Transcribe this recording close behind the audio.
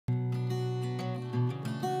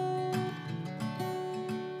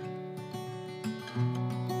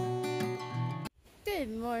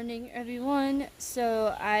Good morning, everyone.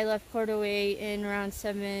 So I left Cordaway in around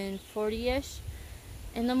 7:40ish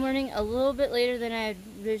in the morning, a little bit later than I had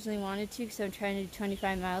originally wanted to because I'm trying to do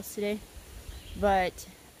 25 miles today. But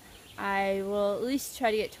I will at least try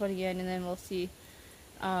to get 20 in, and then we'll see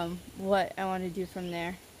what I want to do from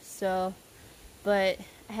there. But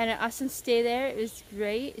I had an awesome stay there. It was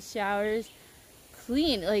great. Showers,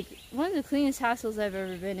 clean, like one of the cleanest hostels I've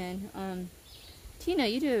ever been in. Tina,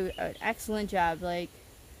 you do an excellent job. Like,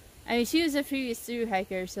 I mean, she was a previous through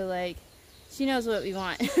hiker, so like, she knows what we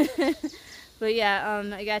want. But yeah,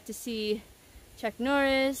 I got to see Chuck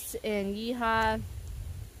Norris and Yeehaw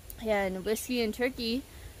and Whiskey and Turkey,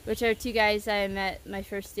 which are two guys I met my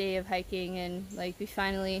first day of hiking, and like we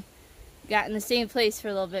finally got in the same place for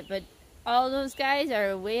a little bit. But all those guys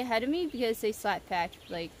are way ahead of me because they slap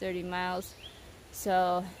packed like 30 miles.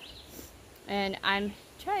 So, and I'm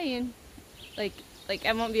trying, like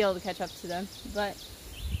I won't be able to catch up to them. But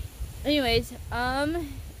anyways,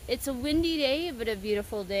 it's a windy day, but a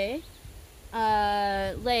beautiful day.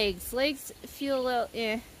 Legs feel a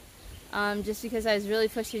little just because I was really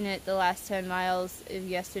pushing it the last 10 miles of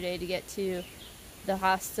yesterday to get to the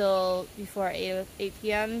hostel before 8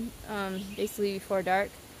 p.m. Basically before dark.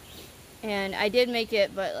 And I did make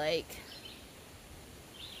it, but like,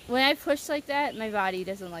 when I push like that, my body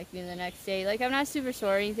doesn't like me the next day. Like, I'm not super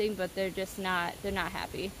sore or anything, but they're not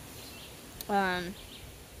happy.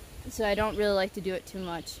 So I don't really like to do it too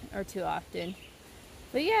much or too often.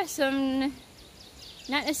 But yeah, so I'm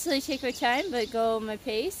not necessarily take my time, but go my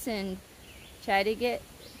pace and try to get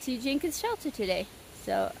to Jenkins Shelter today.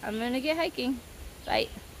 So I'm gonna get hiking. Bye.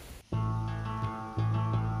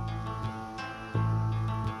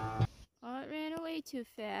 Oh, it ran away too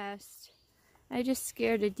fast. I just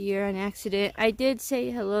scared a deer on accident. I did say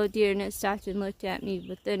hello, deer, and it stopped and looked at me,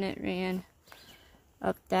 but then it ran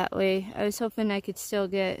up that way. I was hoping I could still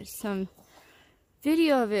get some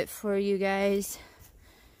video of it for you guys,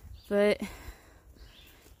 but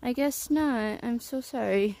I guess not. I'm so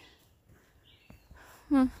sorry.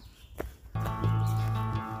 Huh.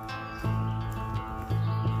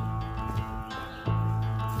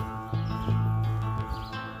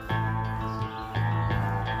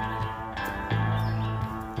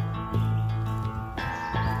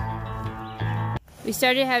 We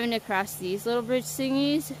started having to cross these little bridge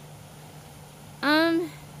thingies.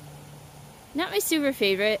 Not my super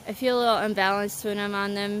favorite. I feel a little unbalanced when I'm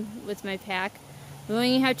on them with my pack. But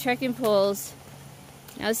when you have trekking poles,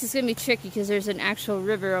 now this is gonna be tricky because there's an actual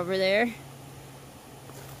river over there.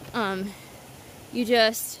 You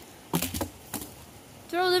just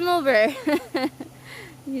throw them over.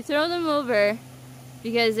 You throw them over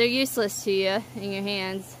because they're useless to you in your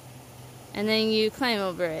hands, and then you climb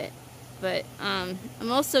over it. But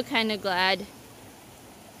I'm also kind of glad,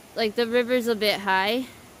 like, the river's a bit high,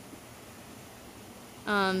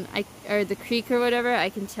 or the creek or whatever,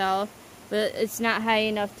 I can tell, but it's not high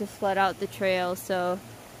enough to flood out the trail, so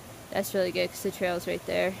that's really good because the trail's right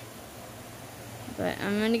there. But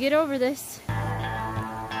I'm gonna get over this.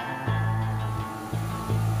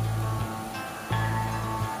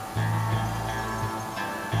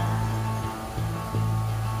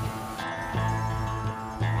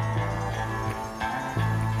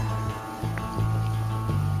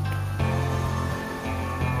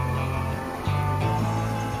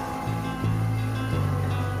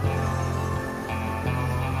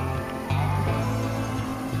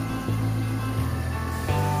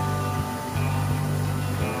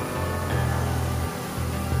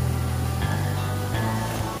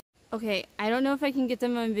 Okay, I don't know if I can get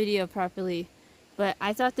them on video properly, but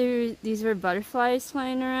I thought these were butterflies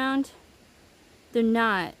flying around. They're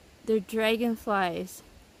not. They're dragonflies.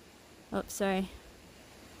 Oh, sorry.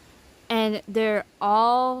 And they're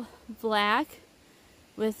all black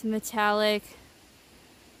with metallic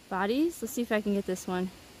bodies. Let's see if I can get this one.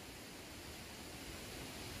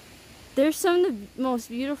 They're some of the most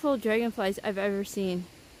beautiful dragonflies I've ever seen.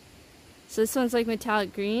 So this one's like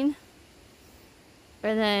metallic green.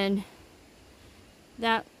 And then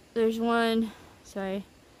there's one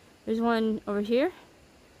over here.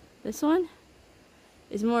 This one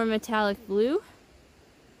is more metallic blue.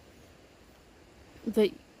 But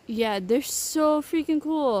yeah, they're so freaking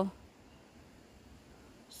cool.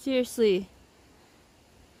 Seriously.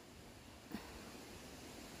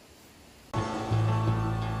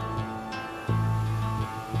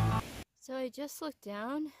 So I just looked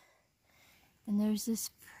down and there's this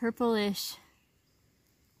purplish,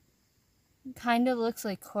 kind of looks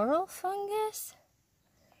like coral fungus,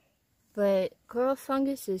 but coral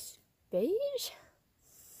fungus is beige.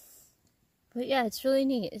 But yeah, it's really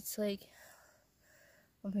neat. It's like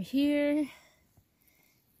over here,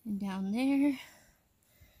 and down there.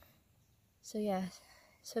 So yeah,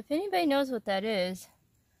 so if anybody knows what that is,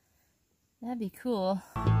 that'd be cool.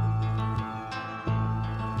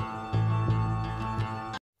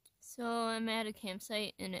 So I'm at a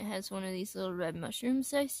campsite and it has one of these little red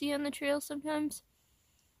mushrooms I see on the trail sometimes.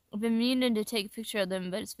 I've been meaning to take a picture of them,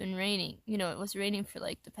 but it's been raining. You know, it was raining for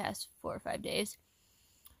like the past 4 or 5 days.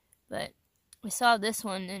 But I saw this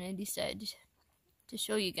one and I decided to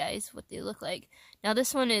show you guys what they look like. Now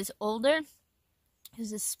this one is older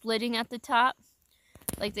because it's splitting at the top.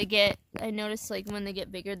 Like I noticed like when they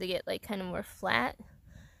get bigger, they get like kind of more flat.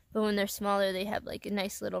 But when they're smaller, they have like a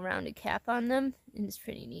nice little rounded cap on them. And it's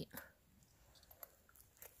pretty neat.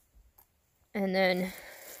 And then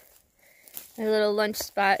my little lunch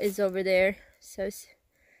spot is over there. So I was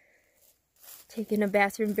taking a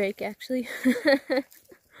bathroom break actually.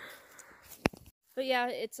 But yeah,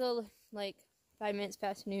 it's like 5 minutes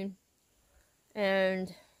past noon.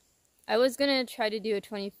 And I was gonna try to do a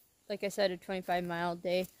 25-mile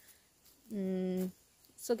day.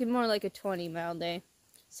 It's looking more like a 20-mile day.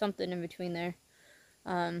 Something in between there.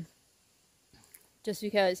 Just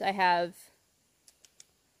because I have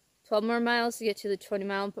 12 more miles to get to the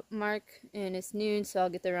 20-mile mark, and it's noon, so I'll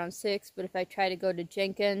get there around 6. But if I try to go to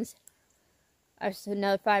Jenkins, I have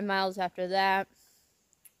another 5 miles after that.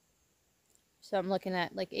 So I'm looking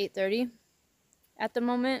at like 8:30 at the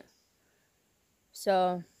moment.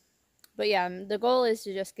 So, but yeah, the goal is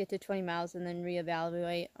to just get to 20 miles and then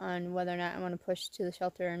reevaluate on whether or not I want to push to the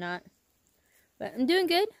shelter or not. But I'm doing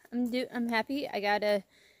good. I'm happy. I got a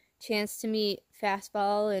chance to meet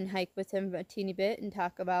Fastball and hike with him a teeny bit and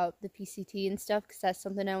talk about the PCT and stuff, because that's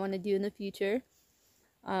something I want to do in the future.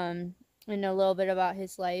 And know a little bit about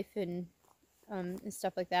his life and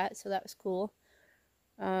stuff like that. So that was cool.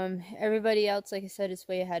 Everybody else, like I said, is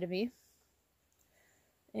way ahead of me.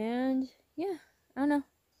 And yeah, I don't know.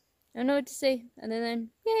 I don't know what to say other than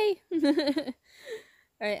yay.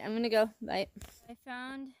 Alright, I'm gonna go. Bye. I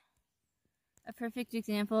found a perfect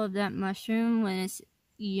example of that mushroom when it's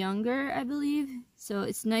younger, I believe. So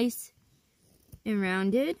it's nice and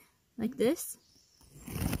rounded like this.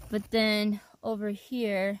 But then over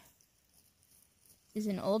here is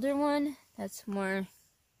an older one that's more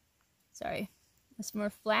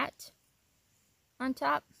flat on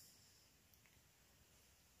top.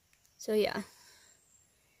 So yeah,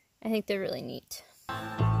 I think they're really neat.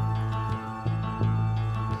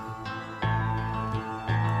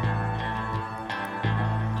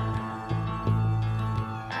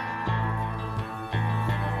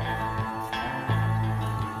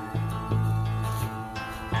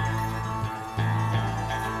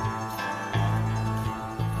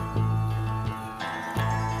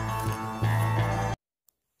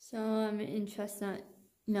 So I'm in Chestnut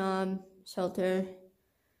Knob Shelter,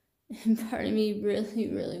 and part of me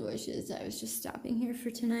really wishes I was just stopping here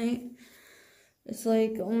for tonight. It's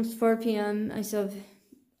like almost 4 p.m. I still have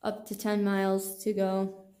up to 10 miles to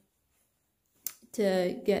go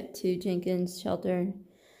to get to Jenkins Shelter.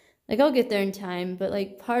 Like, I'll get there in time, but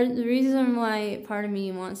like the reason why part of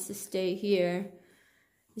me wants to stay here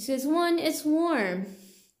is because, one, it's warm,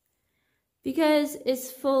 because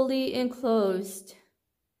it's fully enclosed.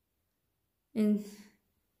 And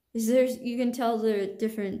you can tell the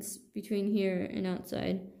difference between here and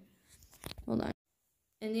outside. Hold on.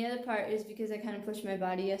 And the other part is because I kind of pushed my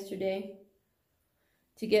body yesterday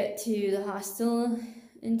to get to the hostel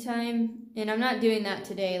in time. And I'm not doing that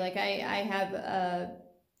today. Like, I have,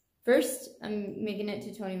 first I'm making it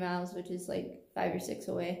to 20 miles, which is like 5 or 6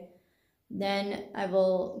 away. Then I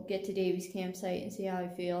will get to Davy's campsite and see how I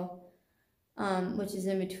feel, which is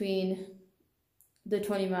in between the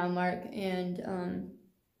 20-mile mark and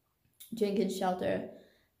Jenkins Shelter.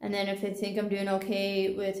 And then if I think I'm doing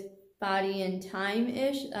okay with body and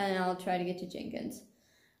time-ish, then I'll try to get to Jenkins.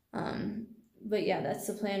 But yeah, that's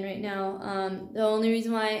the plan right now. The only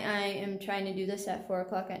reason why I am trying to do this at 4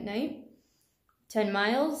 o'clock at night, 10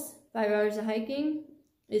 miles, 5 hours of hiking,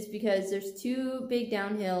 is because there's 2 big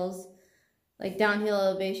downhills, like downhill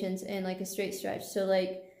elevations and like a straight stretch. So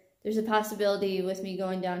like, there's a possibility with me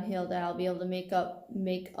going downhill that I'll be able to make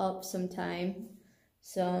up some time.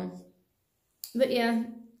 So, but yeah,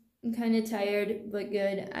 I'm kind of tired, but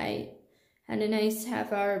good. I had a nice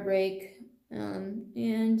half-hour break, and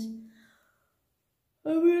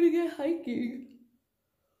I'm ready to get hiking.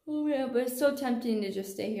 Oh yeah, but it's so tempting to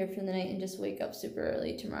just stay here for the night and just wake up super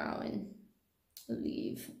early tomorrow and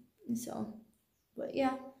leave. So, but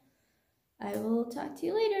yeah, I will talk to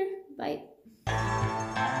you later. Bye.